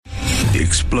The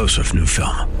explosive new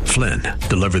film, Flynn,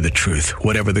 deliver the truth,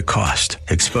 whatever the cost,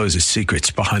 exposes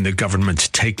secrets behind the government's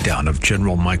takedown of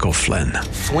General Michael Flynn.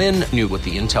 Flynn knew what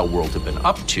the intel world had been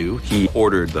up to. He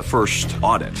ordered the first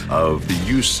audit of the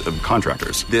use of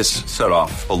contractors. This set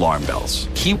off alarm bells.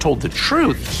 He told the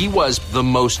truth. He was the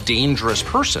most dangerous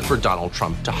person for Donald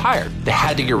Trump to hire. They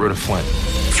had to get rid of Flynn.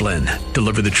 Flynn,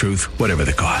 deliver the truth, whatever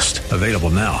the cost. Available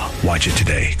now. Watch it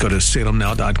today. Go to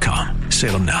salemnow.com.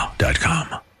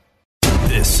 salemnow.com.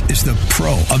 This is the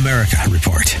Pro America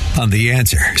Report on The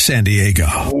Answer San Diego.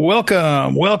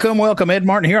 Welcome. Ed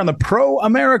Martin here on the Pro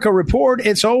America Report.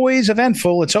 It's always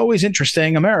eventful. It's always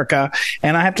interesting, America.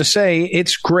 And I have to say,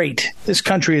 it's great. This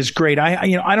country is great. I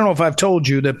don't know if I've told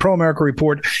you that Pro America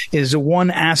Report is one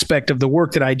aspect of the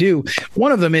work that I do.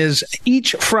 One of them is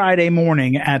each Friday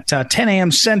morning at 10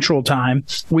 a.m. Central Time,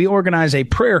 we organize a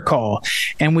prayer call.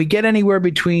 And we get anywhere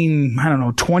between,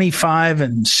 25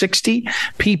 and 60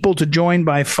 people to join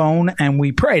by phone, and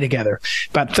we pray together.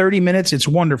 About 30 minutes. It's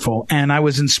wonderful. And I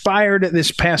was inspired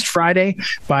this past Friday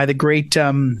by the great,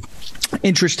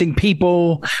 interesting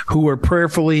people who were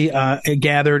prayerfully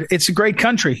gathered. It's a great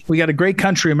country. We got a great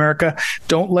country, America.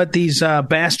 Don't let these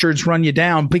bastards run you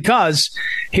down, because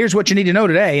here's what you need to know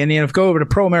today. And go over to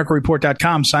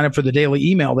proamericareport.com, sign up for the daily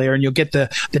email there, and you'll get the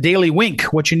daily wink,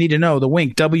 what you need to know, the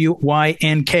wink,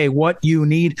 W-Y-N-K, what you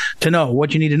need to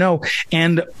know.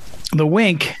 And the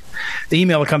wink, the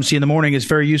email that comes to you in the morning, is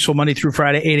very useful Monday through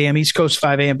Friday, 8 a.m. East Coast,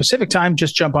 5 a.m. Pacific time.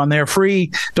 Just jump on there,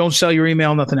 free. Don't sell your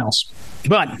email, nothing else.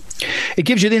 But it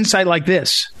gives you the insight like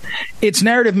this. It's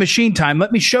narrative machine time.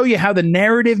 Let me show you how the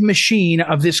narrative machine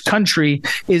of this country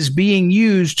is being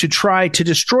used to try to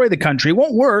destroy the country. It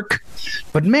won't work,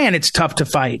 but man, it's tough to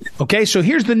fight. Okay, so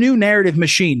here's the new narrative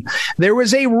machine. There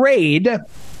was a raid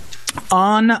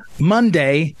on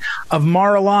Monday of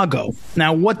Mar-a-Lago.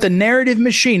 Now, what the narrative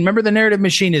machine, remember the narrative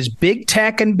machine is big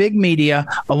tech and big media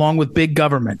along with big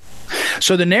government.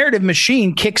 So the narrative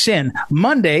machine kicks in.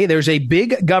 Monday, there's a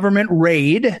big government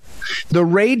raid. The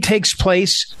raid takes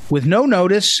place with no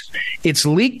notice. It's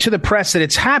leaked to the press that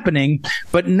it's happening,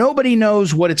 but nobody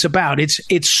knows what it's about.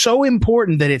 It's so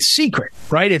important that it's secret,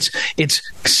 right? It's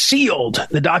sealed.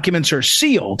 The documents are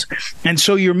sealed. And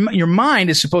so your mind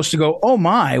is supposed to go, oh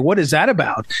my, what is that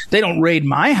about? They don't raid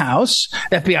my house.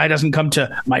 FBI doesn't come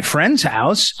to my friend's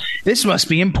house. This must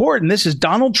be important. This is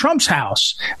Donald Trump's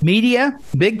house. Media,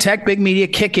 big tech, big media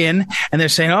kick in, and they're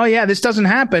saying, oh yeah, this doesn't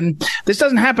happen. This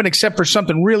doesn't happen except for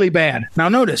something really bad. Now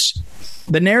notice,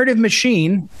 the narrative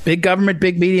machine, big government,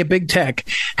 big media, big tech,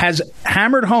 has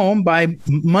hammered home by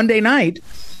Monday night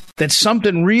that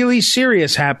something really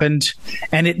serious happened,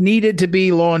 and it needed to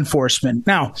be law enforcement.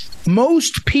 Now,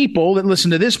 most people that listen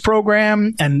to this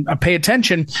program and pay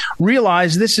attention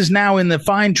realize this is now in the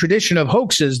fine tradition of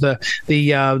hoaxes, the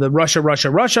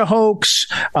Russia hoax,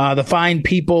 the fine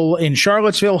people in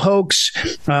Charlottesville hoax,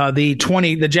 the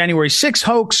January 6th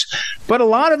hoax, but a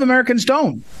lot of Americans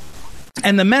don't.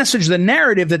 And the message, the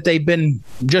narrative that they've been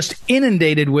just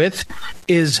inundated with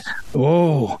is,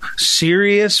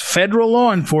 serious federal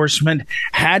law enforcement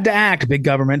had to act, big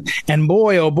government. And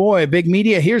boy, oh boy, big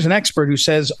media. Here's an expert who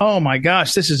says, oh my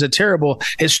gosh, this is a terrible,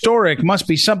 historic, must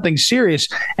be something serious.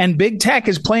 And big tech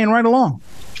is playing right along.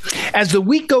 As the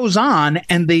week goes on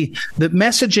and the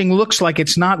messaging looks like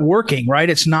it's not working, right?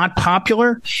 It's not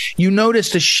popular. You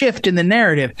noticed a shift in the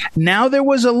narrative. Now there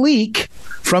was a leak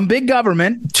from big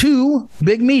government to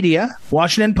big media,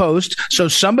 Washington Post. So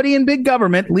somebody in big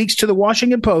government leaks to the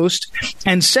Washington Post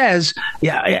and says,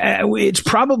 it's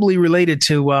probably related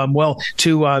to,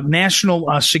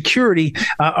 national security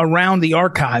around the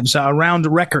archives, around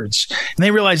records. And they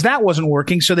realized that wasn't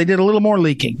working, so they did a little more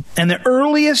leaking. And the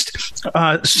earliest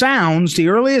sounds, the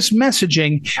earliest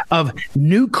messaging of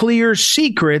nuclear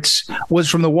secrets was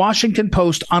from the Washington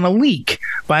Post on a leak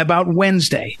by about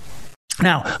Wednesday.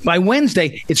 Now, by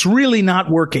Wednesday, it's really not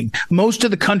working. Most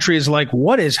of the country is like,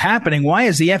 what is happening? Why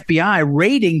is the FBI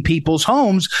raiding people's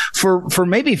homes for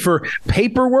maybe for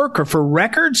paperwork or for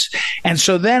records? And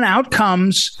so then out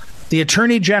comes the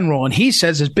attorney general, and he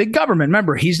says, it's big government.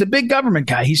 Remember, he's the big government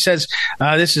guy. He says,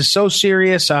 this is so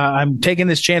serious. I'm taking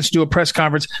this chance to do a press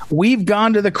conference. We've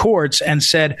gone to the courts and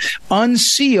said,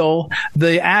 unseal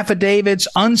the affidavits,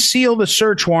 unseal the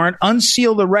search warrant,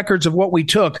 unseal the records of what we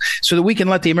took so that we can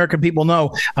let the American people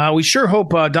know. We sure hope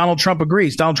Donald Trump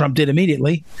agrees. Donald Trump did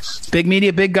immediately. Big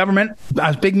media, big government,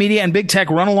 big media and big tech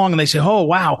run along and they say, oh,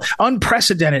 wow,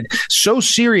 unprecedented, so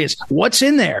serious. What's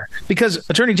in there? Because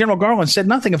Attorney General Garland said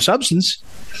nothing of substance. substance.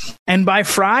 And by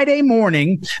Friday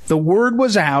morning, the word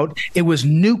was out. It was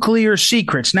nuclear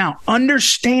secrets. Now,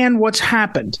 understand what's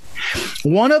happened.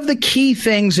 One of the key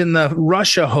things in the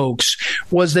Russia hoax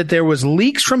was that there was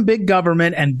leaks from big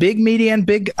government, and big media and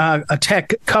big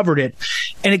tech covered it,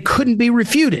 and it couldn't be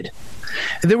refuted.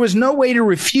 There was no way to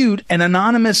refute an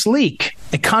anonymous leak,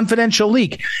 a confidential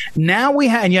leak. Now we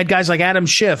had, and you had guys like Adam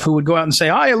Schiff who would go out and say,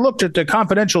 I looked at the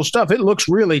confidential stuff. It looks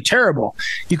really terrible.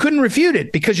 You couldn't refute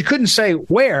it because you couldn't say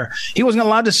where. He wasn't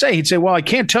allowed to say. He'd say, well, I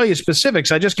can't tell you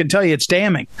specifics. I just can tell you it's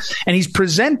damning. And he's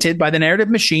presented by the narrative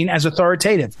machine as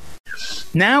authoritative.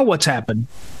 Now what's happened?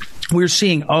 We're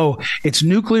seeing, it's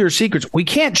nuclear secrets. We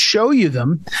can't show you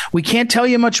them. We can't tell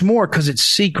you much more because it's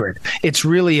secret. It's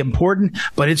really important,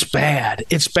 but it's bad.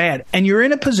 It's bad. And you're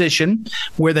in a position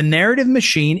where the narrative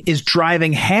machine is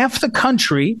driving half the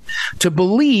country to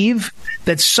believe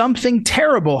that something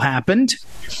terrible happened,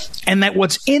 and that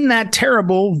what's in that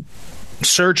terrible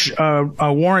search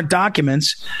warrant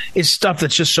documents is stuff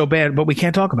that's just so bad, but we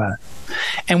can't talk about it.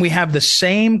 And we have the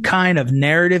same kind of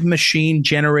narrative machine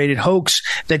generated hoax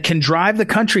that can drive the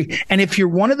country. And if you're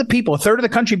one of the people, a third of the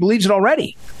country believes it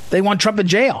already. They want Trump in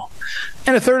jail.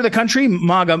 And a third of the country,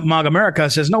 MAGA America,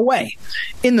 says no way.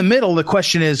 In the middle, the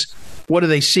question is, what do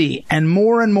they see? And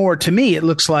more, to me, it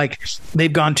looks like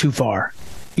they've gone too far.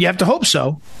 You have to hope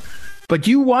so. But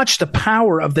you watch the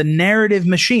power of the narrative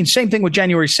machine. Same thing with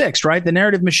January 6th, right? The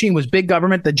narrative machine was big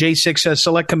government, the J6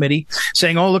 Select Committee,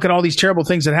 saying, look at all these terrible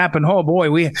things that happened. Oh, boy,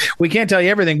 we can't tell you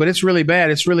everything, but it's really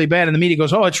bad. It's really bad. And the media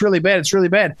goes, it's really bad. It's really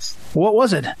bad. What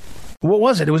was it? What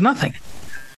was it? It was nothing.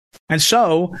 And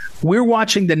so we're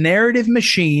watching the narrative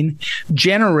machine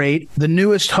generate the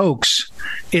newest hoax.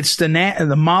 It's the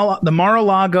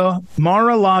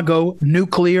Mar-a-Lago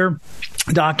nuclear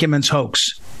documents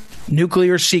hoax.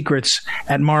 Nuclear secrets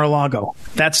at Mar-a-Lago.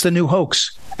 That's the new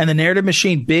hoax. And the narrative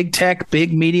machine, big tech,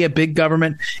 big media, big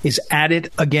government, is at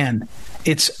it again.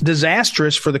 It's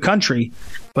disastrous for the country,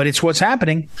 but it's what's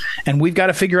happening, and we've got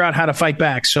to figure out how to fight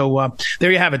back. So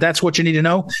there you have it. That's what you need to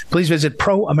know. Please visit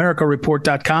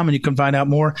proamericareport.com, and you can find out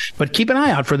more. But keep an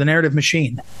eye out for the narrative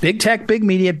machine. Big tech, big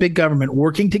media, big government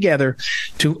working together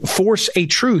to force a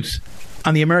truth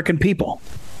on the American people.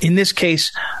 In this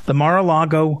case, the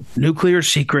Mar-a-Lago nuclear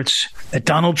secrets that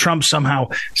Donald Trump somehow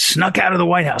snuck out of the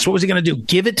White House. What was he going to do?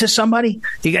 Give it to somebody?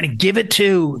 You got to give it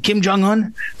to Kim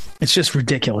Jong-un? It's just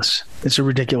ridiculous. It's a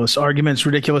ridiculous argument. It's a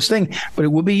ridiculous thing, but it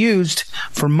will be used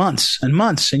for months and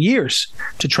months and years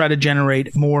to try to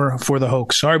generate more for the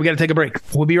hoax. All right, we got to take a break.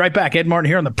 We'll be right back. Ed Martin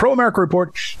here on the Pro America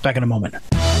Report. Back in a moment.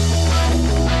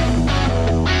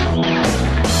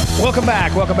 Welcome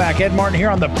back. Welcome back. Ed Martin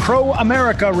here on the Pro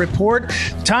America Report.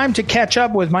 Time to catch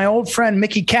up with my old friend,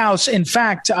 Mickey Kaus. In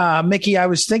fact, Mickey, I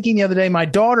was thinking the other day, my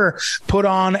daughter put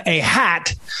on a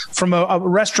hat from a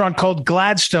restaurant called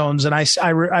Gladstone's. And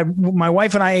my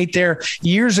wife and I ate there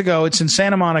years ago. It's in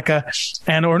Santa Monica it's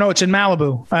in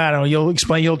Malibu. I don't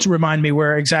know. You'll remind me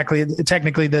where exactly,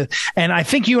 technically and I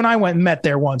think you and I went and met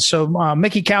there once. So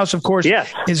Mickey Kaus, of course,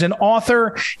 is an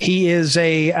author. He is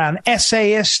an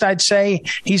essayist, I'd say.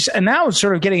 He's now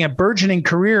sort of getting a burgeoning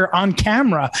career on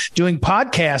camera, doing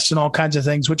podcasts and all kinds of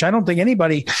things, which I don't think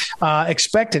anybody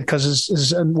expected, because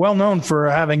is well known for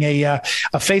having a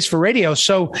face for radio.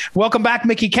 So welcome back,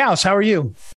 Mickey Kaus. How are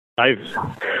you?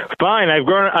 Fine. I've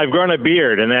grown a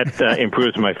beard, and that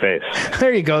improves my face.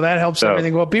 There you go. That helps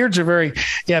everything. Well, beards are very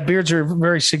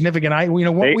significant.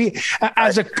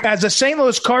 As a St.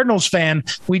 Louis Cardinals fan,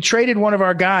 we traded one of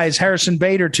our guys, Harrison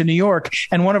Bader, to New York,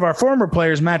 and one of our former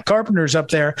players, Matt Carpenter's up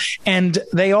there, and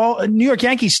New York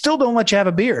Yankees still don't let you have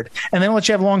a beard, and they don't let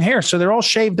you have long hair, so they're all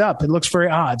shaved up. It looks very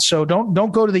odd. So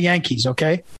don't go to the Yankees,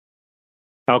 okay?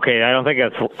 Okay, I don't think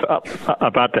that's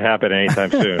about to happen anytime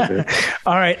soon.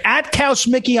 All right, at Kaus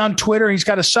Mickey on Twitter. He's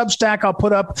got a Substack I'll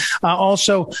put up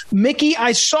also. Mickey,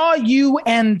 I saw you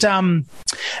and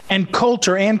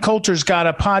Coulter. Ann Coulter's got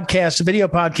a video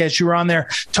podcast. You were on there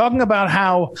talking about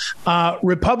how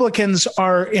Republicans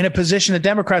are in a position that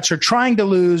Democrats are trying to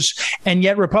lose, and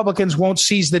yet Republicans won't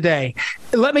seize the day.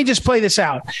 Let me just play this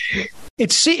out.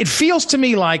 It feels to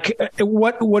me like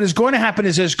what is going to happen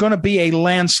is there's going to be a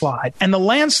landslide. And the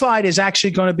landslide is actually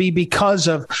going to be because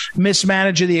of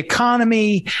mismanagement of the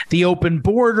economy, the open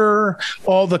border,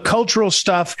 all the cultural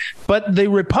stuff. But the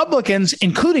Republicans,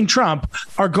 including Trump,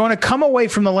 are going to come away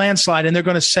from the landslide and they're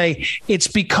going to say it's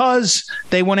because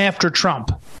they went after Trump.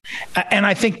 And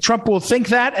I think Trump will think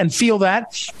that and feel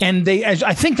that. And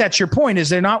I think that's your point, is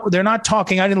they're not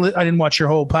talking. I didn't watch your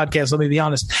whole podcast. Let me be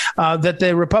honest, that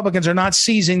the Republicans are not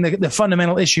seizing the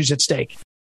fundamental issues at stake.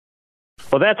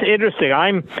 Well, that's interesting.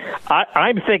 I'm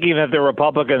thinking that the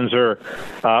Republicans are,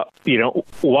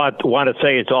 want to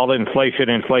say it's all inflation,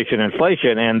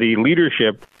 and the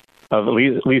leadership of at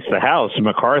least the House,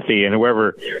 McCarthy and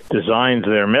whoever designs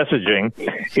their messaging,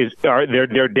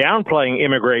 they're downplaying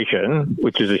immigration,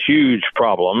 which is a huge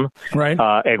problem, right?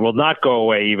 And will not go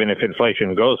away even if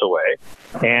inflation goes away.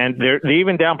 And they're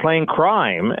even downplaying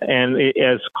crime. And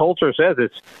as Coulter says,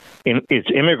 it's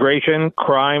immigration,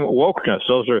 crime, wokeness.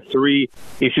 Those are three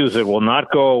issues that will not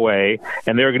go away,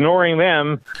 and they're ignoring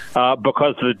them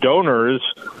because the donors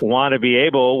want to be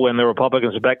able, when the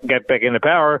Republicans get back into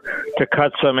power, to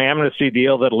cut some amnesty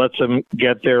deal that lets them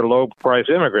get their low-price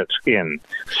immigrants in.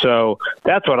 So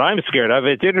that's what I'm scared of.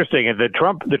 It's interesting. And the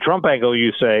Trump angle,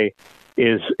 you say,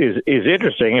 is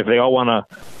interesting. If they want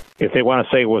to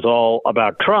say it was all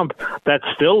about Trump, that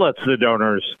still lets the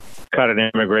donors cut an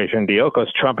immigration deal because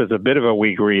Trump is a bit of a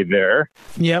weak reed there.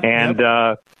 Yep. And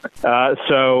so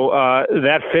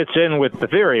that fits in with the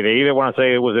theory. They either want to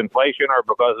say it was inflation or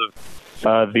because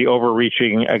of the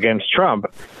overreaching against Trump.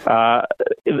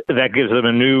 That gives them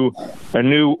a new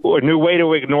way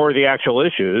to ignore the actual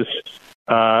issues.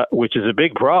 Which is a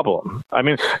big problem. I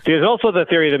mean, there's also the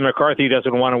theory that McCarthy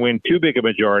doesn't want to win too big a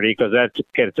majority because that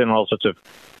gets in all sorts of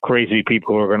crazy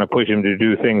people who are going to push him to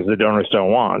do things the donors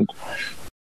don't want.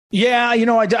 Yeah, do you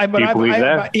believe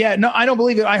that? Yeah, no, I don't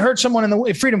believe it. I heard someone in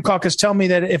the Freedom Caucus tell me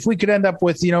that if we could end up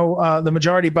with, the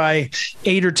majority by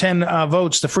 8 or 10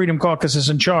 votes, the Freedom Caucus is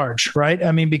in charge, right?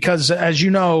 I mean, because as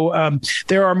you know,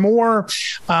 there are more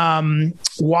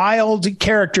wild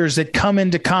characters that come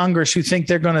into Congress who think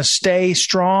they're going to stay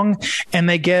strong, and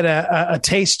they get a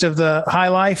taste of the high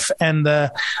life. And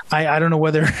I don't know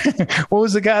whether what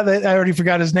was the guy that I already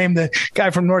forgot his name, the guy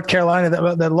from North Carolina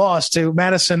that lost to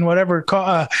Madison, whatever.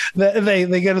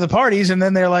 They go to the parties and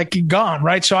then they're like gone,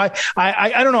 right? So I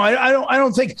don't know. I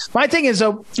don't think, my thing is,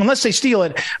 unless they steal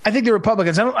it, I think the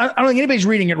Republicans, I don't think anybody's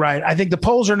reading it right. I think the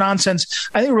polls are nonsense.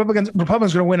 I think Republicans are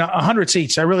going to win 100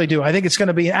 seats. I really do. I think it's going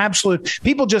to be absolute.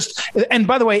 People just, and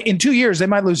by the way, in 2 years they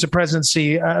might lose the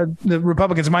presidency. The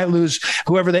Republicans might lose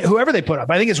whoever they put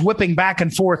up. I think it's whipping back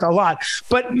and forth a lot.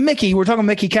 But Mickey, we're talking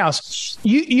Mickey Kaus.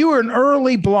 You were an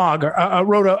early blogger,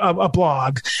 wrote a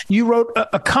blog. You wrote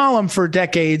a column for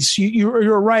decades.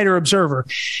 You're a writer, observer.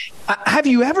 Have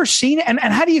you ever seen it? And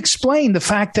how do you explain the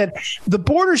fact that the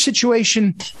border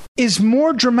situation is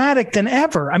more dramatic than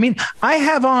ever? I mean, I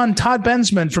have on Todd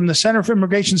Bensman from the Center for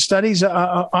Immigration Studies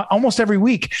almost every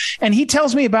week, and he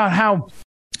tells me about how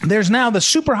there's now the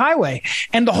superhighway,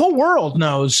 and the whole world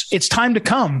knows it's time to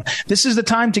come. This is the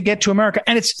time to get to America,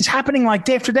 and it's happening like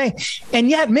day after day. And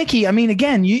yet, Mickey, I mean,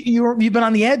 again, you've been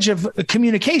on the edge of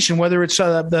communication, whether it's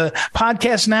the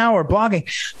podcast now or blogging.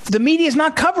 The media is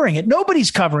not covering it. Nobody's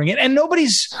covering it, and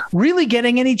nobody's really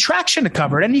getting any traction to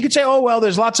cover it. And you could say, oh, well,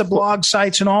 there's lots of blog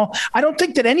sites and all. I don't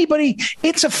think that anybody.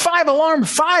 It's a 5-alarm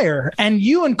fire, and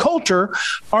you and Coulter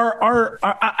are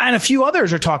and a few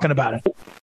others are talking about it.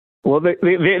 Well,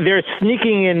 they're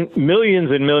sneaking in millions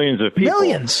and millions of people.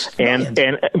 Millions. And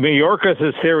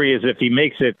Mayorkas' theory is if he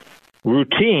makes it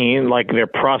routine, like their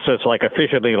process, like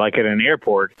efficiently, like at an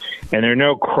airport, and there are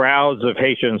no crowds of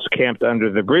Haitians camped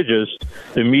under the bridges,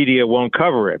 the media won't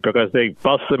cover it because they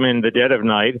bust them in the dead of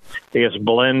night. They just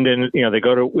blend in. They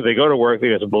go to work. They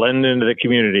just blend into the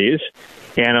communities.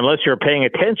 And unless you're paying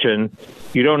attention,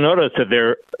 you don't notice that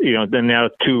there are now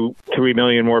 2-3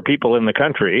 million more people in the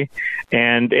country,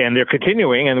 and they're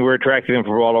continuing, and we're attracting them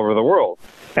from all over the world.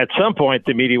 At some point,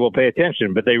 the media will pay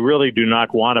attention, but they really do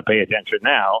not want to pay attention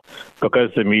now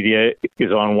because the media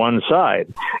is on one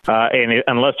side.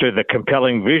 Unless they're the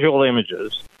compelling visual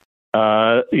images,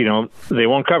 they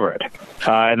won't cover it.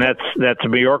 And that's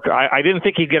New York. I didn't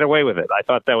think he'd get away with it. I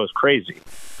thought that was crazy.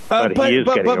 But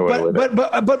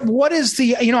what is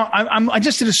the, I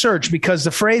just did a search because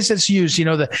the phrase that's used,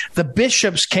 the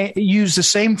bishops use the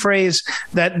same phrase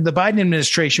that the Biden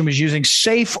administration was using: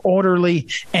 safe, orderly,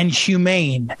 and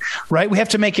humane, right? We have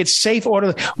to make it safe,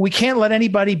 orderly. We can't let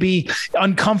anybody be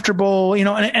uncomfortable,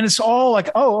 and it's all like,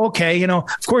 oh, okay.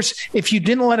 Of course, if you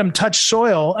didn't let them touch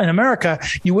soil in America,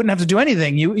 you wouldn't have to do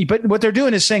anything. But what they're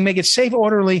doing is saying, make it safe,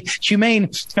 orderly, humane,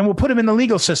 and we'll put them in the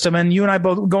legal system. And you and I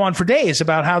both go on for days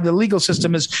about how the legal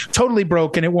system is totally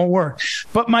broken. It won't work.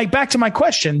 But back to my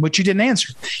question, which you didn't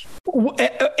answer.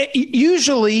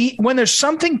 Usually when there's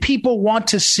something people want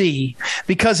to see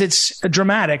because it's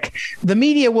dramatic, the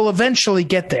media will eventually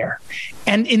get there.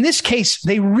 And in this case,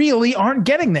 they really aren't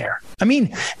getting there. I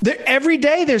mean, every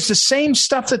day there's the same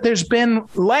stuff that there's been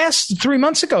last 3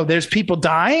 months ago. There's people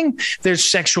dying. There's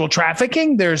sexual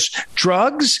trafficking. There's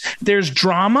drugs. There's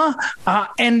drama.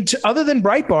 And other than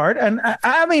Breitbart, and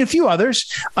I mean, a few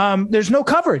others, there's no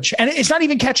coverage. And it's not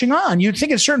even catching on. You'd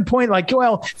think at a certain point, like,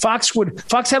 well, Fox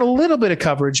had a little bit of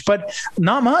coverage, but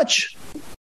not much.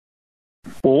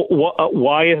 Well,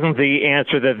 why isn't the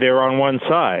answer that they're on one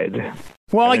side?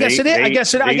 Well, I guess it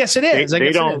is.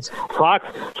 They don't. Fox,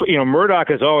 Murdoch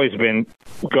has always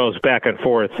goes back and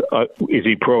forth. Is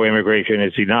he pro-immigration?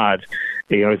 Is he not?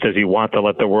 Does he want to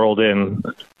let the world in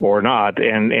or not?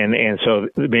 And so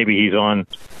maybe he's on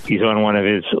one of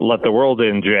his let the world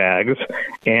in jags.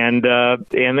 And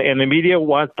the media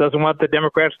doesn't want the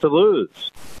Democrats to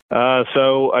lose.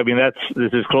 So I mean,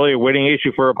 this is clearly a winning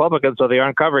issue for Republicans, so they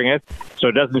aren't covering it. So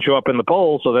it doesn't show up in the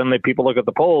polls. So then people look at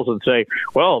the polls and say,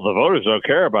 well, the voters don't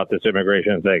care about this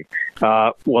immigration thing.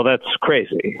 Well, that's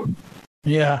crazy.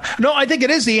 Yeah. No, I think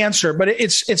it is the answer, but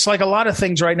it's like a lot of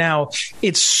things right now.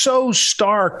 It's so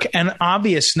stark and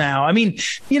obvious now. I mean,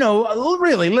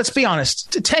 really, let's be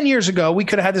honest. 10 years ago, we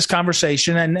could have had this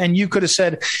conversation and you could have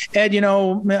said, Ed, the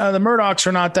Murdochs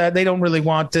are not that. They don't really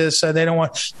want this. They don't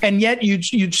want. And yet you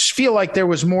just feel like there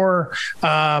was more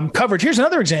coverage. Here's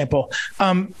another example.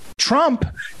 Trump.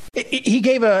 He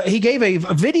gave a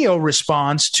video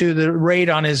response to the raid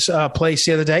on his place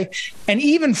the other day, and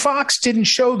even Fox didn't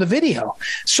show the video.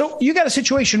 So you got a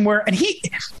situation where, and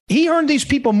he earned these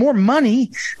people more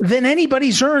money than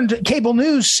anybody's earned cable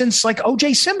news since like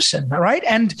O.J. Simpson, right?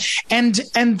 And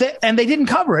they didn't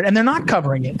cover it, and they're not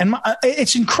covering it, and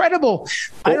it's incredible.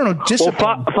 I don't know.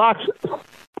 Discipline. Well,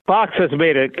 Fox has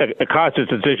made a conscious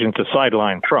decision to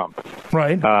sideline Trump.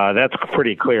 Right. That's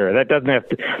pretty clear. That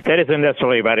isn't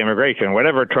necessarily about immigration.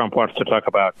 Whatever Trump wants to talk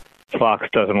about, Fox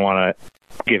doesn't want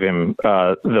to give him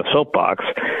the soapbox.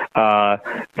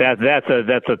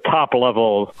 That's a top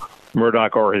level.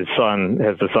 Murdoch or his son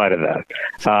has decided that.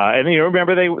 And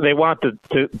remember they wanted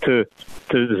to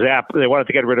zap. They wanted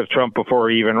to get rid of Trump before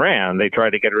he even ran. They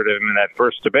tried to get rid of him in that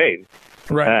first debate.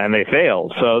 Right. And they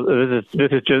failed. So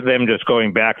this is just them just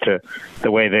going back to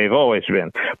the way they've always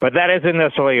been. But that isn't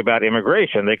necessarily about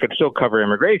immigration. They could still cover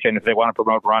immigration if they want to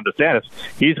promote Ron DeSantis.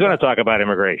 He's going to talk about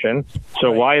immigration.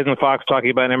 So why isn't Fox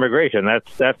talking about immigration?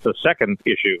 That's the second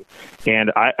issue.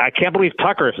 And I can't believe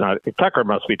Tucker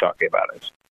must be talking about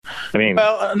it. I mean,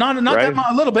 well, not right?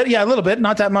 A little bit, yeah, a little bit,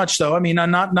 not that much though. I mean,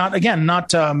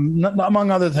 not among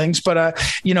other things, but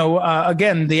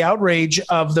again, the outrage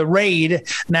of the raid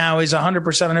now is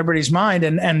 100% on everybody's mind.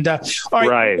 And all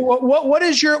right,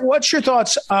 what's your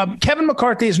thoughts? Kevin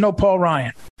McCarthy is no Paul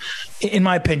Ryan, in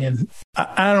my opinion.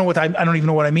 I don't even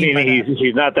know what I mean.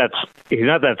 He's not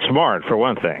that smart, for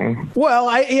one thing. Well,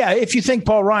 if you think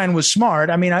Paul Ryan was smart,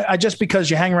 I mean, I just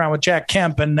because you hang around with Jack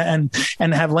Kemp and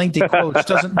have lengthy quotes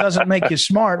doesn't make you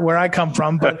smart where I come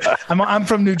from. But I'm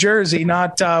from New Jersey,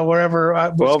 not wherever.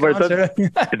 Well, but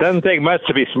it doesn't take much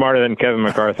to be smarter than Kevin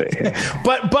McCarthy.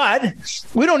 but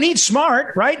we don't need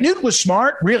smart, right? Newt was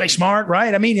smart, really smart,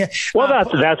 right? I mean, well,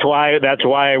 that's why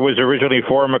I was originally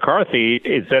for McCarthy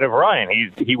instead of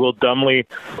Ryan. He will dumbly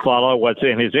follow what's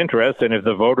in his interest, and if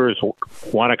the voters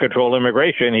want to control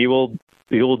immigration, he will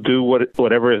do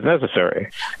whatever is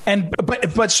necessary.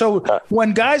 But so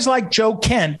when guys like Joe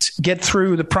Kent get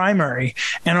through the primary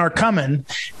and are coming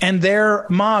and they're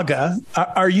MAGA,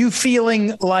 are you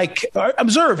feeling like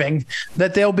observing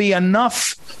that there'll be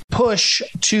enough push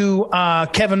to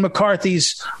Kevin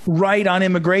McCarthy's right on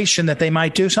immigration that they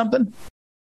might do something?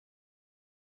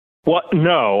 Well,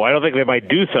 no, I don't think they might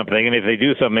do something, and if they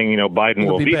do something, Biden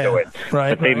will veto it.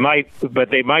 Right,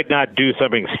 but they might not do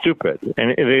something stupid.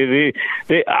 And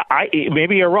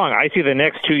maybe you're wrong. I see the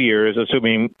next 2 years,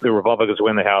 assuming the Republicans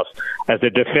win the House, as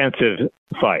a defensive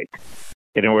fight.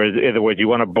 In other words, you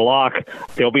want to block.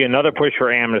 There'll be another push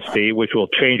for amnesty, which will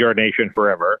change our nation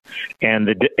forever, and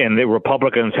the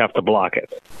Republicans have to block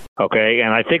it. Okay,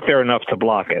 and I think they're enough to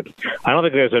block it. I don't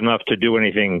think there's enough to do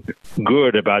anything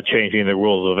good about changing the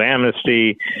rules of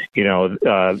amnesty.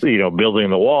 Building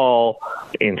the wall,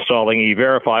 installing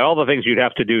E-Verify, all the things you'd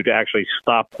have to do to actually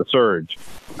stop the surge.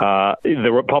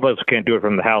 The Republicans can't do it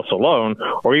from the House alone,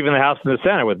 or even the House and the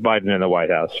Senate with Biden in the White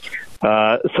House.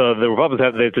 So the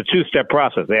Republicans it's a two-step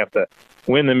process. They have to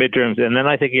win the midterms, and then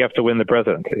I think you have to win the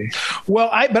presidency. Well,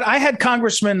 I had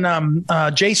Congressman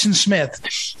Jason Smith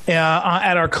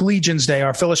at our Collegians Day,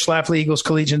 our Phyllis Schlafly Eagles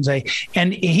Collegians Day,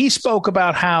 and he spoke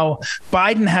about how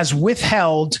Biden has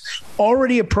withheld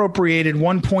already appropriated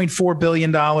 $1.4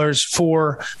 billion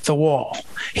for the wall.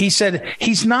 He said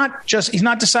he's not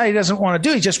decided he doesn't want to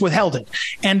do it. He just withheld it.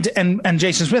 And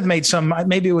Jason Smith made some,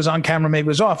 maybe it was on camera, maybe it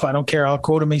was off. I don't care. I'll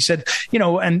quote him. He said,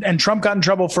 and Trump got in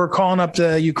trouble for calling up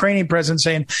the Ukrainian president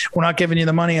saying, we're not giving you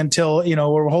the money until,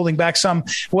 we're holding back some,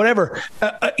 whatever.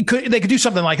 They could do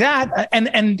something like that.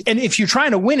 And if you're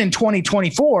trying to win in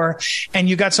 2024 and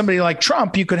you got somebody like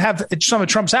Trump, you could have some of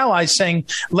Trump's allies saying,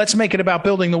 let's make it about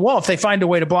building the wall. If they find a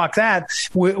way to block that,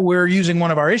 we're using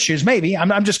one of our issues. Maybe.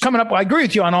 I'm just coming up. I agree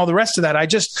with you on all the rest of that.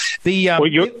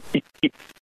 You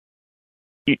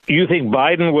think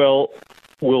Biden will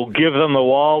give them the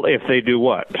wall if they do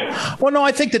what? Well, no,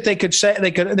 I think that they could say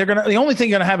the only thing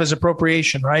you're going to have is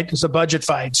appropriation, right? It's a budget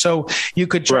fight. So you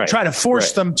could try to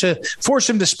force him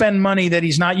to spend money that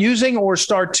he's not using or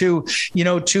start to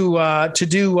do. My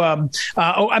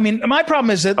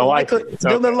problem is that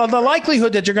the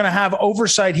likelihood that you're going to have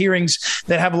oversight hearings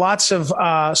that have lots of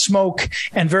smoke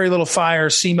and very little fire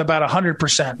seem about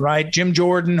 100%, right? Jim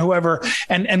Jordan, whoever.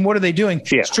 And what are they doing?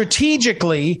 Yeah.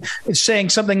 Strategically, it's saying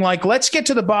something like, let's get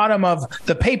to the bottom of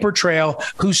the paper trail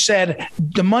who said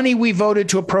the money we voted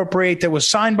to appropriate that was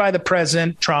signed by the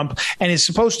president, Trump, and is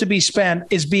supposed to be spent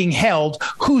is being held.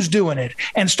 Who's doing it?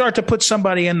 And start to put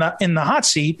somebody in the hot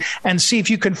seat and see if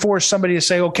you can force somebody to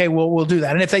say, okay, we'll do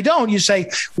that. And if they don't, you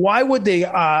say, why would the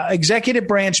executive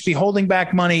branch be holding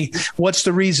back money? What's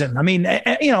the reason? I mean,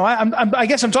 I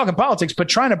guess I'm talking politics, but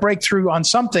trying to break through on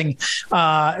something,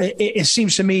 it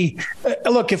seems to me,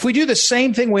 look, if we do the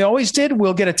same thing we always did,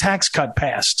 we'll get a tax cut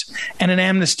passed and an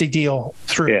amnesty deal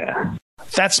through. Yeah.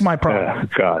 That's my problem.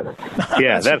 God.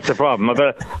 Yeah, that's the problem.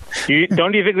 But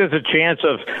don't you think there's a chance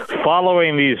of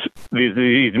following these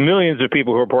millions of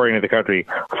people who are pouring into the country,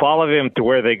 follow them to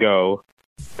where they go?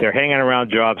 They're hanging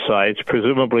around job sites.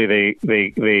 Presumably they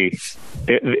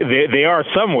are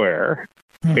somewhere.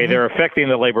 Mm-hmm. Okay, they're affecting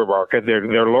the labor market.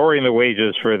 They're lowering the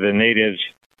wages for the natives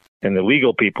and the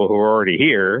legal people who are already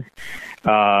here.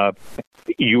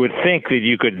 You would think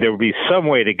that there would be some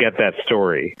way to get that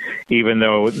story, even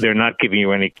though they're not giving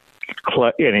you any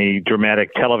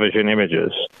dramatic television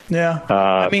images. Yeah,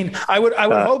 I would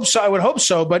hope so. I would hope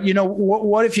so. But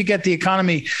what if you get the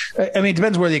economy? I mean, it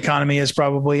depends where the economy is.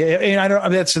 Probably. I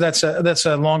don't. That's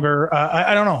a longer.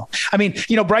 I don't know. I mean,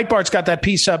 Breitbart's got that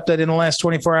piece up that in the last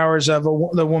 24 hours of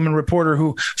the woman reporter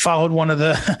who followed one of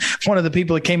the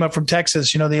people that came up from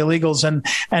Texas. The illegals, and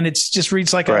it just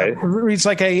reads like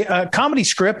a comedy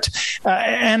script.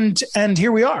 And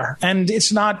here we are, and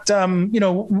it's not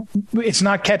it's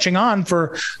not catching on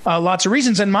for lots of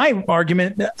reasons. And my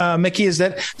argument, Mickey, is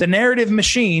that the narrative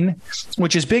machine,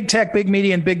 which is big tech, big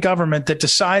media, and big government that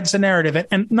decides the narrative,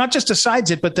 and not just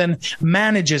decides it, but then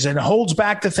manages it, holds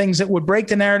back the things that would break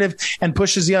the narrative and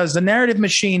pushes the others. The narrative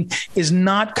machine is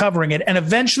not covering it. And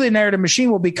eventually the narrative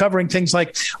machine will be covering things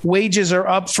like wages are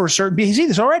up for certain. You see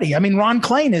this already. I mean, Ron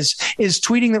Klain is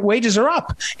tweeting that wages are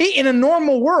up. In a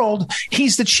normal world,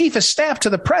 he's the chief of staff to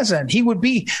the president. He would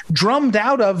be drummed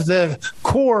out of the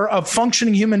core of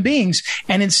functioning human beings.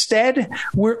 And instead,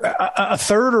 we're a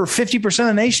third or 50% of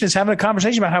the nation is having a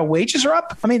conversation about how wages are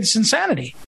up. I mean, it's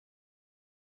insanity.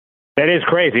 That is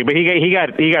crazy, but he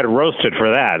got roasted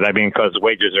for that. I mean, because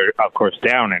wages are, of course,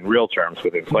 down in real terms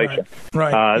with inflation.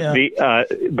 Right.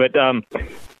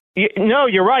 No,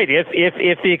 you're right.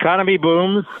 If the economy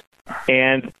booms,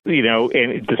 and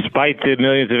despite the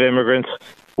millions of immigrants,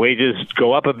 wages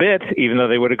go up a bit, even though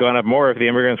they would have gone up more if the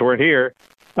immigrants weren't here.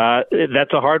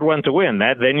 That's a hard one to win.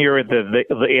 Then you're at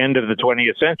the end of the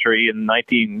 20th century in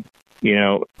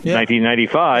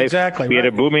 1995. Exactly. We had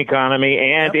a booming economy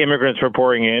and immigrants were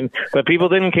pouring in, but people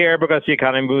didn't care because the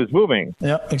economy was booming.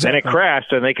 Yeah, exactly. Then it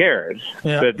crashed and they cared.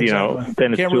 Yeah, but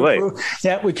then it's too late.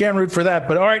 We can't root for that.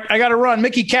 But all right, I got to run.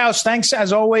 Mickey Kaus, thanks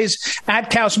as always.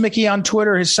 At Kaus Mickey on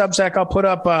Twitter. His Substack I'll put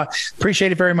up.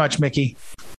 Appreciate it very much, Mickey.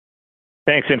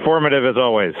 Thanks. Informative as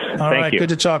always. Thank you. Good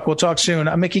to talk. We'll talk soon.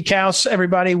 Mickey Kaus,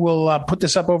 everybody. We'll put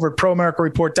this up over at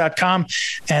proamericareport.com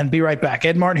and be right back.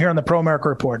 Ed Martin here on the Pro America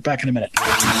Report. Back in a minute.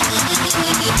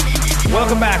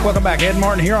 Welcome back. Ed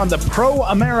Martin here on the Pro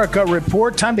America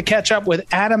Report. Time to catch up with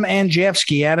Adam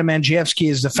Andrzejewski. Adam Andrzejewski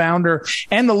is the founder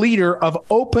and the leader of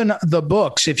Open the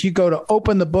Books. If you go to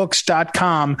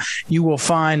openthebooks.com, you will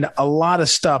find a lot of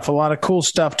stuff, a lot of cool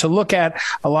stuff to look at,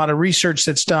 a lot of research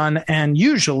that's done. And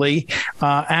usually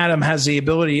Adam has the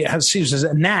ability, has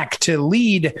a knack to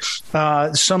lead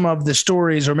some of the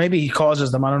stories, or maybe he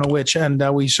causes them. I don't know which. And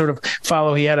we sort of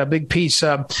follow. He had a big piece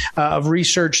of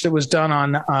research that was done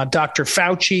on Dr. Dr.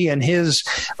 Fauci and his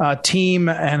team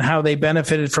and how they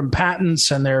benefited from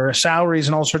patents and their salaries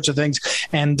and all sorts of things.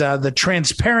 And the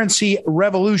transparency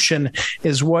revolution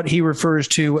is what he refers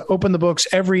to. Open the books,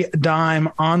 every dime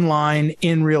online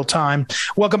in real time.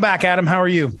 Welcome back, Adam. How are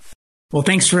you? Well,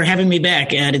 thanks for having me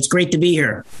back, Ed. It's great to be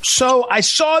here. So I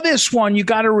saw this one. You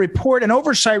got a report, an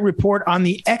oversight report on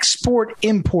the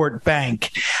Export-Import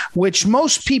Bank, which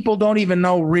most people don't even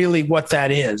know really what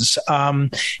that is. One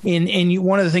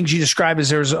of the things you describe is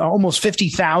there's almost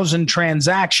 50,000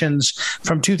 transactions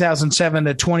from 2007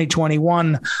 to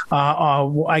 2021.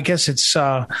 I guess it's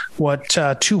over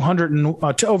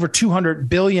 $200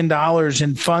 billion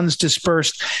in funds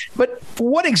dispersed. But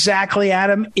what exactly,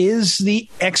 Adam, is the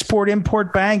Export-Import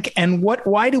Bank, and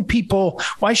why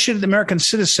should the American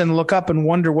citizen look up and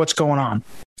wonder what's going on?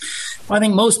 Well, I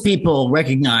think most people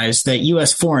recognize that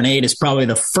U.S. foreign aid is probably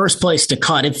the first place to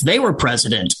cut if they were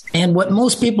president. And what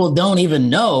most people don't even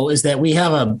know is that we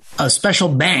have a special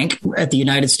bank at the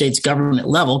United States government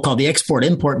level called the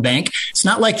Export-Import Bank. It's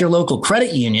not like your local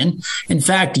credit union. In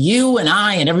fact, you and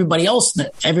I and everybody else,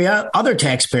 every other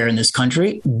taxpayer in this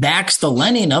country backs the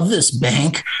lending of this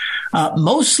bank.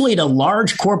 Mostly to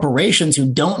large corporations who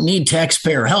don't need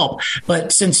taxpayer help.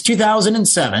 But since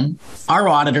 2007, our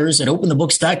auditors at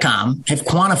openthebooks.com have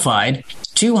quantified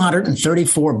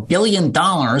 $234 billion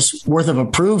worth of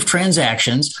approved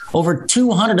transactions, over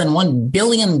 $201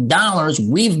 billion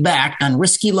we've backed on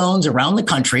risky loans around the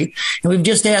country. And we've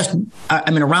just asked,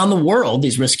 around the world,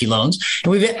 these risky loans.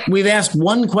 And we've asked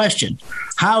one question: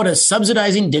 how does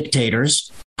subsidizing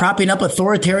dictators, propping up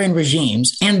authoritarian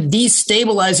regimes, and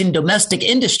destabilizing domestic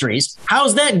industries,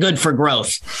 how's that good for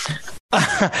growth?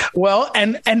 But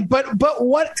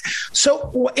what?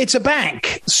 So it's a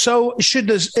bank. So should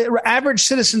the average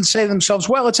citizen say to themselves,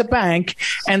 well, it's a bank.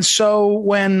 And so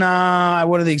when,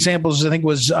 one of the examples I think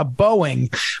was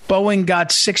Boeing got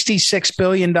 $66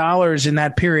 billion in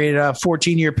that period,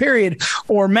 14-year period,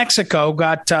 or Mexico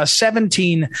got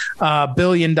 $17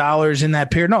 billion in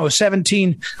that period. No, is it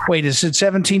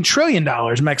 $17 trillion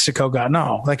Mexico got?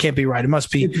 No, that can't be right. It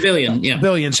must be billion. Yeah.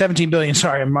 Billion, 17 billion.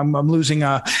 Sorry, I'm losing.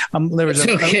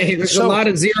 There's a lot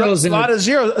of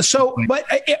zeros. So, but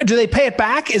do they pay it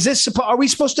back? Are we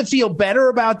supposed to feel better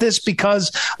about this?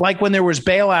 Because like when there was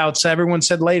bailouts, everyone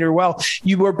said later, well,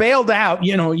 you were bailed out.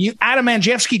 Adam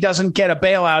Andrzejewski doesn't get a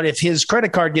bailout if his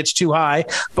credit card gets too high.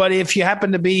 But if you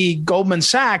happen to be Goldman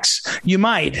Sachs, you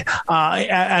might,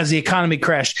 as the economy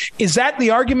crashed. Is that the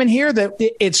argument here, that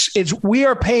it's we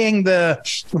are paying the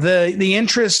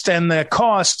interest and the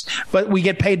cost, but we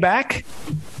get paid back?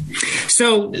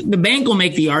 So the bank will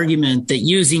make the argument that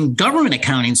using government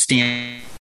accounting standards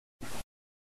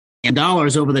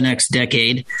dollars over the next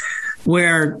decade,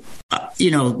 where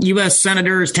U.S.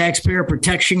 senators, taxpayer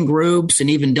protection groups, and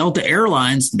even Delta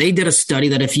Airlines, they did a study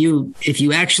that if you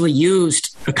actually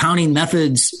used accounting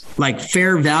methods like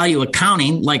fair value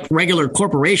accounting, like regular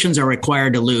corporations are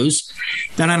required to lose,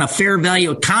 then on a fair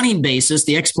value accounting basis,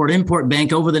 the Export-Import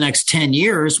Bank over the next 10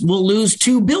 years will lose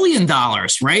 $2 billion,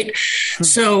 right?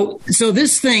 So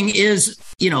this thing is,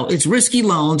 it's risky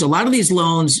loans. A lot of these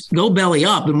loans go belly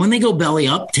up. And when they go belly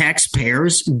up,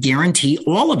 taxpayers guarantee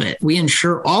all of it. We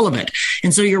insure all of it.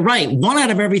 And so you're right. 1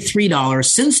 out of every $3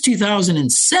 since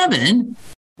 2007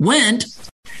 went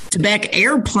to back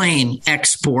airplane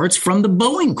exports from the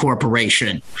Boeing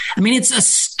Corporation. I mean, it's a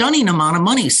stunning amount of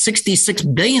money,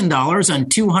 $66 billion on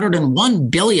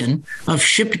 $201 billion of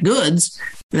shipped goods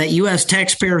that U.S.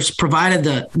 taxpayers provided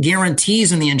the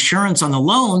guarantees and the insurance on the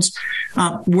loans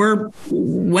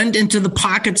went into the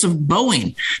pockets of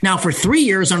Boeing. Now, for 3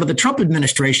 years under the Trump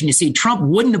administration, you see, Trump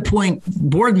wouldn't appoint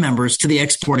board members to the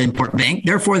Export-Import Bank.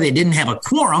 Therefore, they didn't have a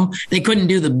quorum. They couldn't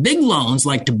do the big loans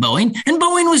like to Boeing, and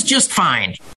Boeing was just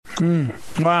fine.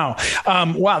 Wow.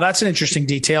 Wow. That's an interesting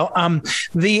detail.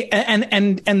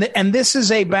 This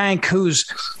is a bank whose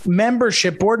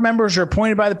board members are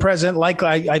appointed by the president. Like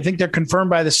I think they're confirmed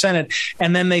by the Senate.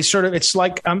 And then they it's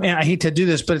like, I hate to do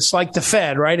this, but it's like the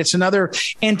Fed, right? It's another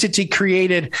entity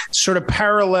created sort of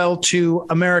parallel to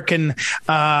American,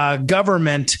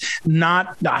 government.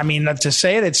 Not to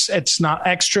say it, it's not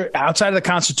extra outside of the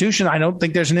Constitution. I don't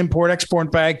think there's an import-export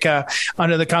bank,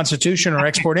 under the Constitution, or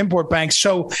export-import bank.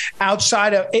 So,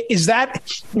 outside of, is that,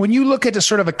 when you look at the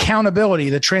sort of accountability,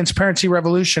 the transparency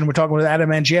revolution, we're talking with Adam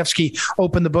Andrzejewski,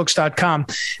 openthebooks.com,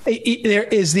 there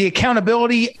is the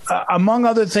accountability, among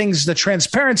other things, the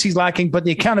transparency is lacking, but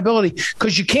the accountability,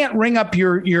 because you can't ring up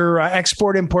your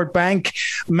export-import bank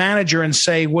manager and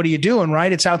say, what are you doing,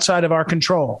 right? It's outside of our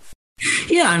control.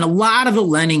 Yeah, and a lot of the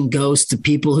lending goes to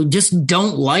people who just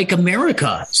don't like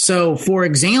America. So, for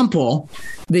example,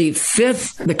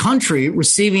 the country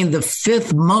receiving the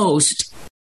fifth most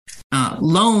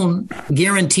loan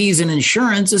guarantees and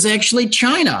insurance is actually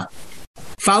China,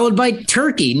 followed by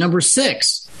Turkey, number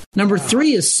 6. Number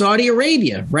 3 is Saudi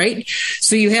Arabia, right?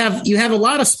 So you have a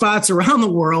lot of spots around the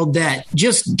world that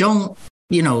just don't,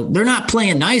 they're not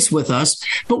playing nice with us,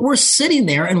 but we're sitting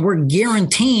there and we're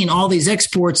guaranteeing all these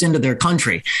exports into their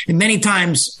country. And many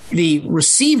times the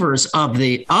receivers of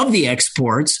the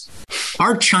exports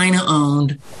are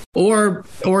China-owned or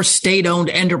state-owned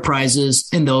enterprises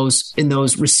in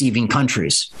those receiving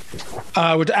countries.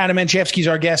 Adam Andrzejewski is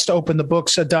our guest,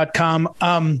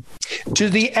 openthebooks.com.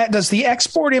 Does the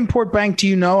Export-Import Bank, do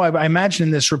you know, I imagine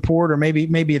in this report, or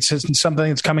maybe it's something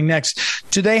that's coming next,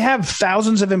 do they have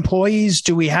thousands of employees?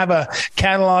 Do we have a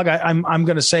catalog? I'm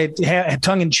going to say it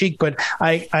tongue-in-cheek, but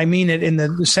I mean it in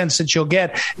the sense that you'll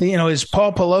get, is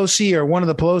Paul Pelosi or one of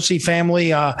the Pelosi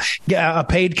family a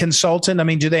paid consultant? I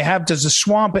mean, does the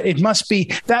swamp, it must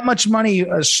be that much money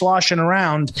sloshing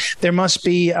around. There must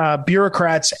be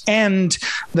bureaucrats and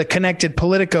the connected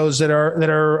politicos that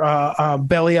are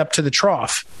belly up to the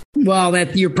trough. Well,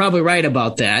 you're probably right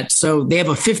about that. So they have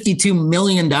a $52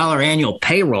 million annual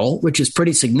payroll, which is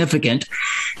pretty significant.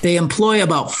 They employ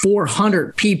about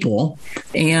 400 people,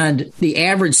 and the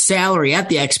average salary at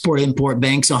the Export-Import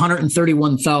Bank is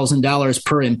 $131,000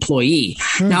 per employee.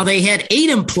 Now, they had 8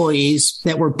 employees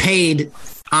that were paid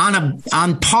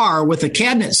on par with a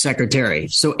cabinet secretary.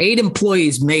 So 8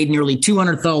 employees made nearly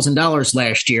 $200,000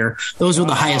 last year. Those were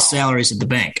the highest salaries at the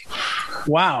bank.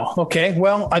 Wow. Okay.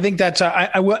 Well, I think that's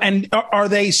I will. And are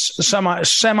they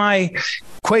semi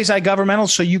quasi governmental?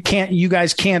 So you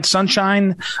guys can't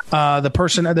sunshine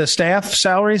the staff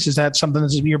salaries? Is that something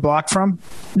that you're blocked from?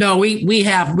 No, we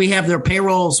have their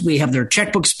payrolls. We have their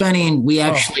checkbook spending. We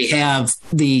actually have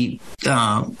the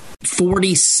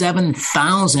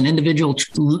 47,000 individual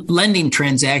lending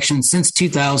transactions since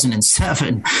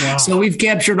 2007. Wow. So we've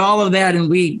captured all of that, and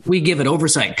we give it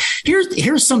oversight.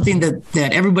 Here's something that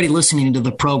everybody listening to the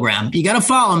program, you got to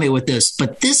follow me with this,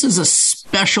 but this is a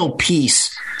special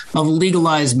piece of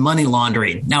legalized money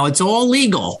laundering. Now, it's all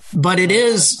legal, but it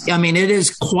is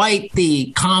quite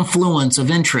the confluence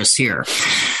of interests here.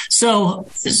 So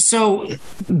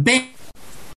Bank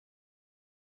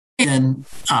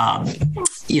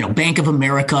of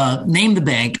America, name the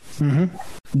bank. Mm-hmm.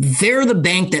 They're the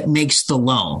bank that makes the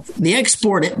loan. The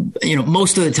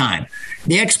most of the time,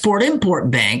 the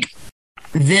Export-Import Bank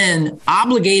then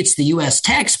obligates the U.S.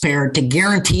 taxpayer to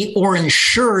guarantee or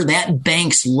insure that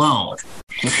bank's loan.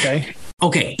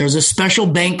 Okay, there's a special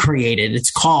bank created. It's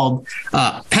called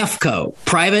PEFCO,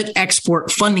 Private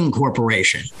Export Funding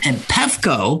Corporation. And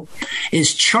PEFCO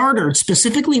is chartered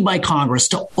specifically by Congress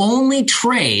to only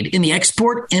trade in the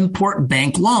Export-Import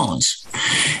Bank loans.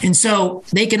 And so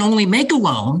they can only make a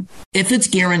loan if it's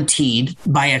guaranteed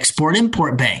by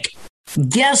Export-Import Bank.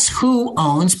 Guess who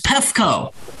owns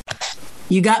PEFCO?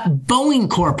 You got Boeing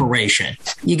Corporation.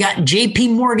 You got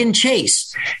JP Morgan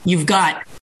Chase. You've got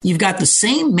the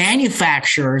same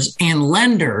manufacturers and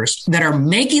lenders that are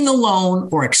making the loan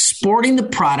or exporting the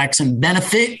products and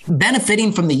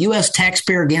benefiting from the U.S.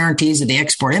 taxpayer guarantees of the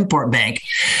Export-Import Bank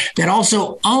that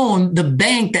also own the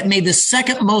bank that made the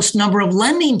second most number of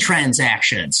lending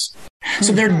transactions.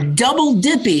 So they're double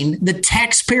dipping the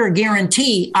taxpayer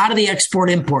guarantee out of the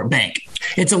Export-Import Bank.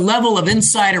 It's a level of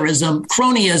insiderism,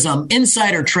 cronyism,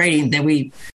 insider trading that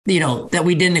we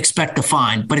didn't expect to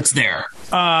find, but it's there.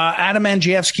 Adam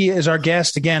Andrzejewski is our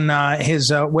guest. Again, his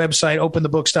website,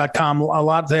 openthebooks.com, a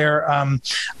lot there.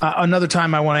 Another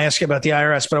time I want to ask you about the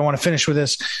IRS, but I want to finish with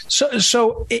this.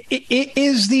 So it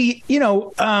is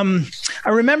I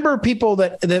remember people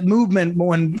that movement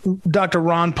when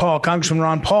Congressman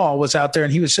Ron Paul was out there,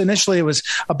 and it was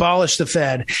abolish the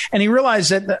Fed. And he realized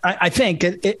that I think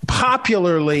it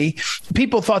popularly,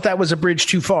 people thought that was a bridge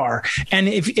too far. And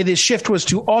if his shift was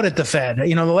to audit the Fed,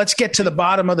 let's get to the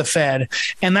bottom of the Fed.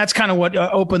 And that's kind of what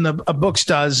Open the Books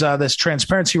does, this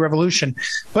transparency revolution.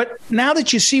 But now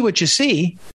that you see what you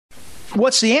see,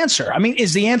 what's the answer? I mean,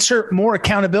 is the answer more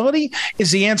accountability?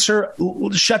 Is the answer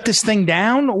shut this thing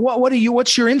down?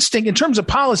 What's your instinct in terms of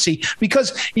policy?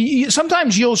 Because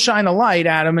sometimes you'll shine a light,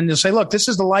 Adam, and you'll say, look, this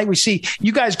is the light we see.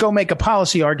 You guys go make a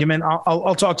policy argument.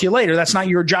 I'll talk to you later. That's not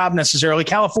your job necessarily.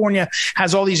 California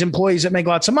has all these employees that make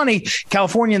lots of money.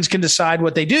 Californians can decide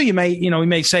what they do. We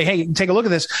may say, hey, take a look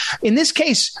at this. In this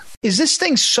case, is this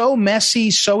thing so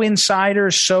messy, so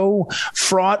insider, so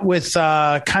fraught with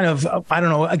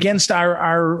against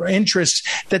our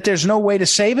interests that there's no way to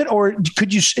save it? Or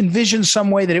could you envision some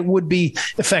way that it would be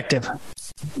effective?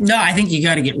 No, I think you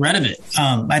got to get rid of it.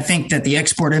 I think that the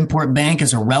Export-Import Bank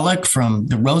is a relic from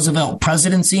the Roosevelt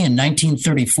presidency in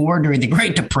 1934 during the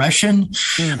Great Depression,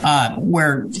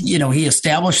 where, he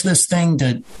established this thing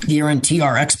to guarantee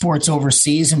our exports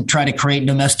overseas and try to create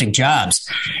domestic jobs.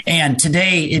 And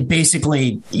today it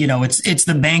basically, it's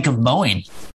the Bank of Boeing.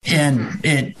 And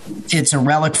it's a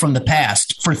relic from the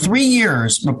past. For 3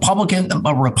 years, a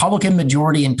Republican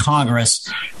majority in Congress,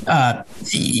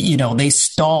 they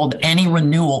stalled any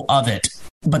renewal of it,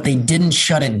 but they didn't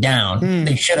shut it down.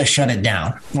 They should have shut it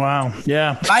down. Wow.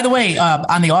 Yeah. By the way,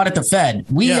 on the audit the Fed,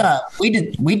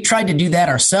 we tried to do that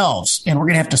ourselves, and we're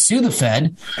going to have to sue the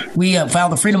Fed. We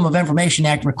filed the Freedom of Information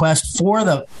Act request for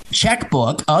the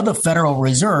checkbook of the Federal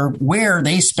Reserve, where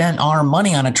they spent our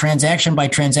money on a transaction by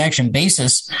transaction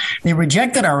basis. They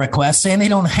rejected our request, saying they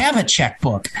don't have a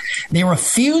checkbook. They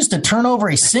refused to turn over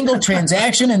a single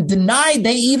transaction and denied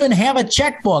they even have a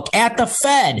checkbook at the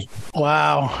Fed.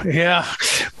 Wow. Yeah.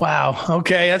 Wow.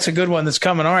 Okay. That's a good one that's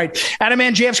coming. All right. Adam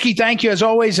Andrzejewski, thank you as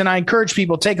always. And I encourage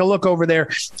people, take a look over there.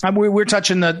 We're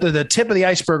touching the tip of the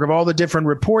iceberg of all the different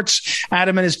reports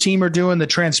Adam and his team are doing, the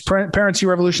transparency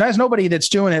revolution. There's nobody that's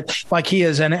doing it like he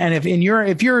is. And if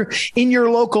you're in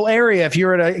your local area, if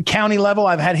you're at a county level,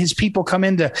 I've had his people come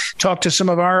in to talk to some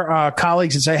of our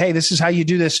colleagues and say, hey, this is how you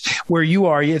do this where you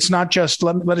are. It's not just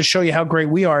let us show you how great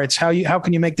we are. It's how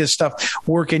can you make this stuff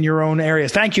work in your own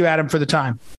areas. Thank you, Adam, for the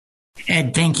time.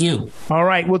 Ed, thank you. All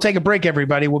right. We'll take a break,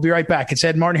 everybody. We'll be right back. It's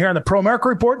Ed Martin here on the Pro America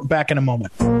Report. Back in a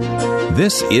moment.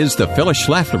 This is the Phyllis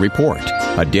Schlafly Report,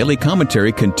 a daily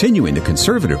commentary continuing the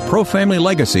conservative pro-family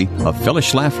legacy of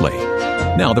Phyllis Schlafly.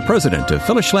 Now, the president of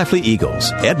Phyllis Schlafly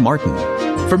Eagles, Ed Martin.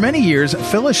 For many years,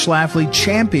 Phyllis Schlafly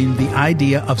championed the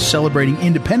idea of celebrating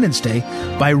Independence Day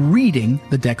by reading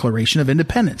the Declaration of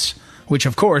Independence, which,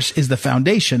 of course, is the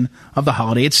foundation of the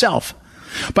holiday itself.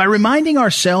 By reminding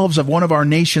ourselves of one of our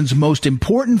nation's most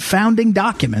important founding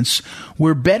documents,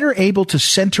 we're better able to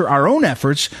center our own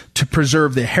efforts to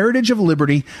preserve the heritage of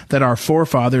liberty that our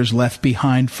forefathers left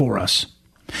behind for us.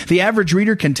 The average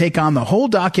reader can take on the whole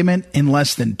document in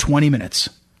less than 20 minutes.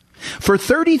 For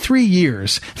 33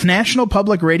 years, National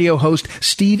Public Radio host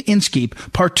Steve Inskeep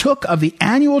partook of the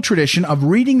annual tradition of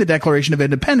reading the Declaration of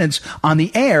Independence on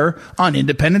the air on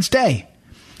Independence Day.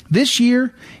 This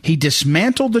year, he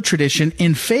dismantled the tradition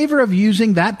in favor of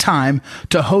using that time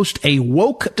to host a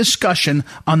woke discussion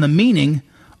on the meaning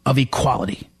of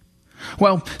equality.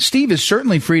 Well, Steve is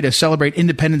certainly free to celebrate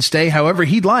Independence Day however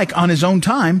he'd like on his own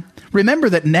time. Remember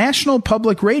that National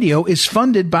Public Radio is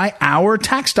funded by our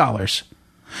tax dollars.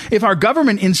 If our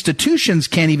government institutions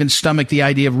can't even stomach the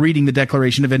idea of reading the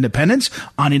Declaration of Independence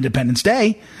on Independence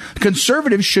Day,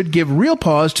 conservatives should give real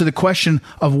pause to the question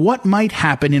of what might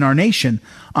happen in our nation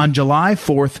on July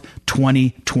 4th,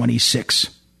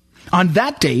 2026. On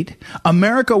that date,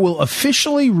 America will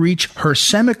officially reach her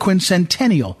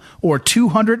semiquincentennial, or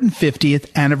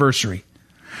 250th anniversary.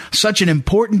 Such an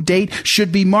important date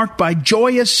should be marked by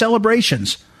joyous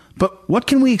celebrations. But what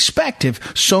can we expect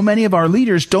if so many of our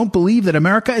leaders don't believe that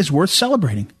America is worth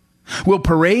celebrating? Will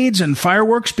parades and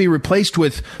fireworks be replaced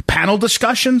with panel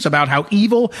discussions about how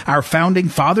evil our founding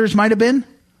fathers might have been?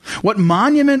 What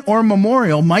monument or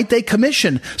memorial might they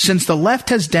commission, since the left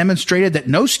has demonstrated that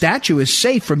no statue is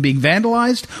safe from being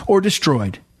vandalized or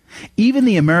destroyed? Even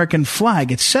the American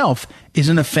flag itself is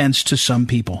an offense to some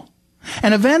people.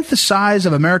 An event the size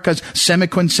of America's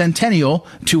semiquincentennial,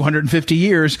 250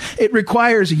 years, it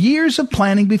requires years of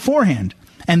planning beforehand.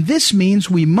 And this means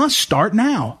we must start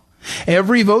now.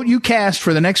 Every vote you cast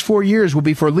for the next 4 years will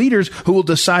be for leaders who will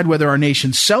decide whether our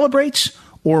nation celebrates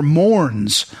or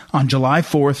mourns on July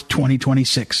 4th,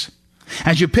 2026.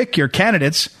 As you pick your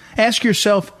candidates, ask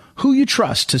yourself who you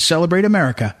trust to celebrate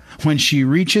America when she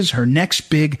reaches her next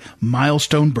big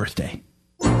milestone birthday.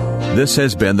 This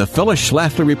has been the Phyllis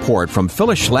Schlafly Report from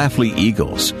Phyllis Schlafly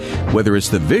Eagles. Whether it's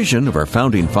the vision of our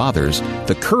founding fathers,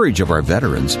 the courage of our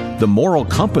veterans, the moral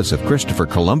compass of Christopher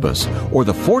Columbus, or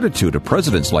the fortitude of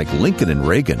presidents like Lincoln and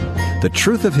Reagan, the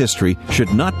truth of history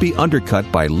should not be undercut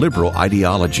by liberal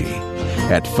ideology.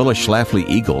 At Phyllis Schlafly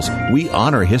Eagles, we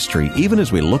honor history even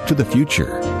as we look to the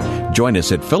future. Join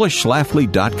us at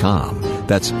phyllisschlafly.com.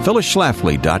 That's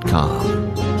phyllisschlafly.com.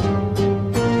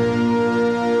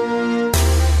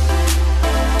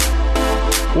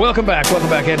 Welcome back.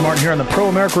 Ed Martin here on the Pro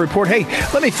America Report. Hey,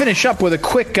 let me finish up with a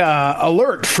quick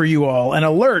alert for you all. An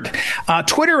alert.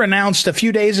 Twitter announced a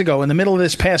few days ago in the middle of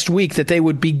this past week that they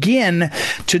would begin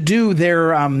to do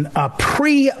their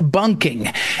pre-bunking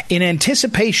in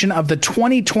anticipation of the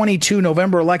 2022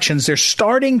 November elections. They're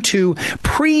starting to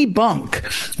pre-bunk,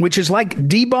 which is like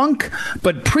debunk,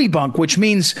 but pre-bunk, which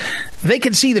means they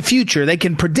can see the future. They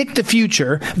can predict the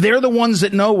future. They're the ones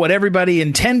that know what everybody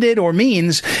intended or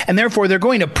means, and therefore they're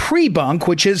going to pre-bunk,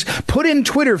 which is put in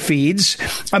Twitter feeds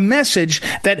a message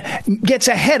that gets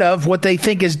ahead of what they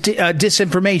think is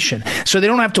disinformation. So they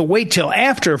don't have to wait till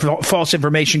after false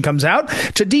information comes out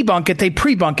to debunk it. They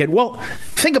pre-bunk it. Well,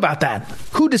 think about that.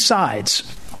 Who decides?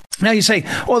 Now you say,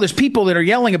 well, there's people that are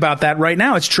yelling about that right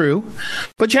now. It's true.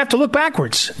 But you have to look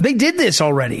backwards. They did this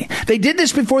already. They did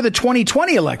this before the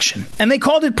 2020 election, and they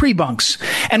called it pre-bunks.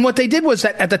 And what they did was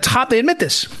that at the top, they admit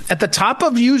this, at the top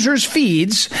of users'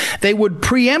 feeds, they would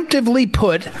preemptively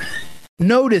put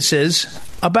notices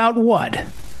about what?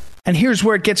 And here's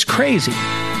where it gets crazy.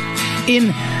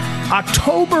 In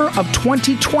October of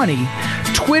 2020,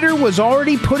 Twitter was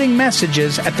already putting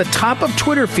messages at the top of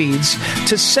Twitter feeds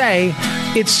to say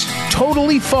it's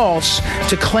totally false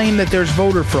to claim that there's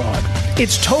voter fraud.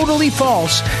 It's totally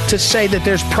false to say that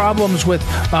there's problems with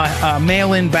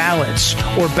mail-in ballots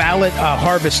or ballot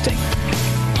harvesting.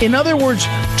 In other words,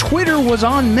 Twitter was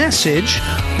on message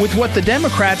with what the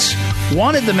Democrats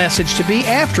wanted the message to be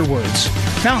afterwards.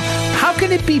 Now, how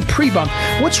can it be pre-bunk?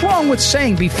 What's wrong with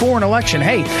saying before an election,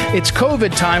 hey, it's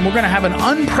COVID time, we're going to have an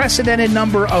unprecedented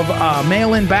number of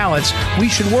mail-in ballots, we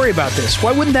should worry about this?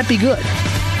 Why wouldn't that be good?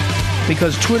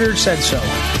 Because Twitter said so.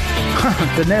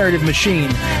 The narrative machine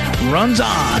runs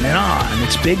on and on.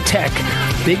 It's big tech,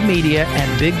 big media,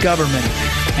 and big government.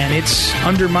 And it's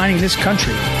undermining this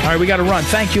country. All right, we got to run.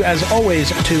 Thank you, as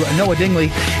always, to Noah Dingley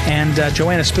and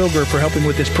Joanna Spilger for helping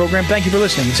with this program. Thank you for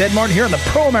listening. It's Ed Martin here on the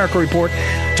Pro America Report.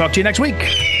 Talk to you next week.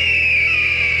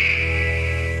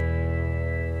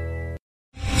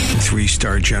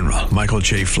 3-star General Michael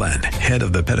J. Flynn, head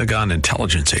of the Pentagon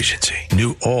Intelligence Agency,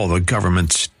 knew all the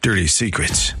government's dirty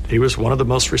secrets. He was one of the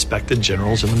most respected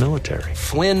generals in the military.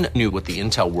 Flynn knew what the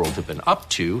intel world had been up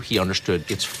to. He understood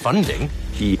its funding.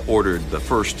 He ordered the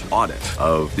first audit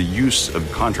of the use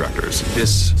of contractors.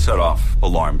 This set off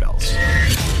alarm bells.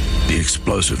 The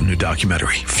explosive new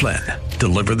documentary, Flynn,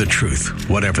 Deliver the Truth,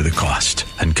 Whatever the Cost,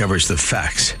 uncovers the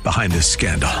facts behind this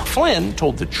scandal. Flynn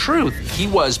told the truth. He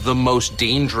was the most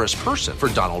dangerous person for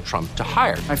Donald Trump to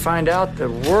hire. I find out the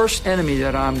worst enemy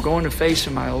that I'm going to face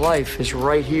in my life is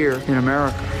right here in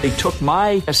America. They took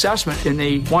my assessment and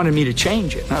they wanted me to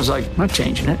change it. And I was like, I'm not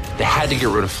changing it. They had to get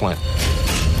rid of Flynn.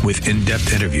 With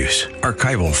in-depth interviews,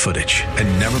 archival footage,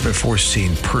 and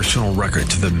never-before-seen personal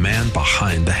records of the man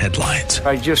behind the headlines.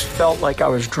 I just felt like I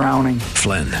was drowning.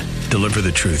 Flynn, Deliver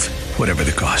the Truth, Whatever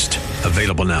the Cost.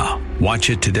 Available now.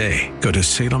 Watch it today. Go to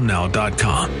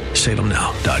salemnow.com.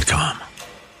 salemnow.com.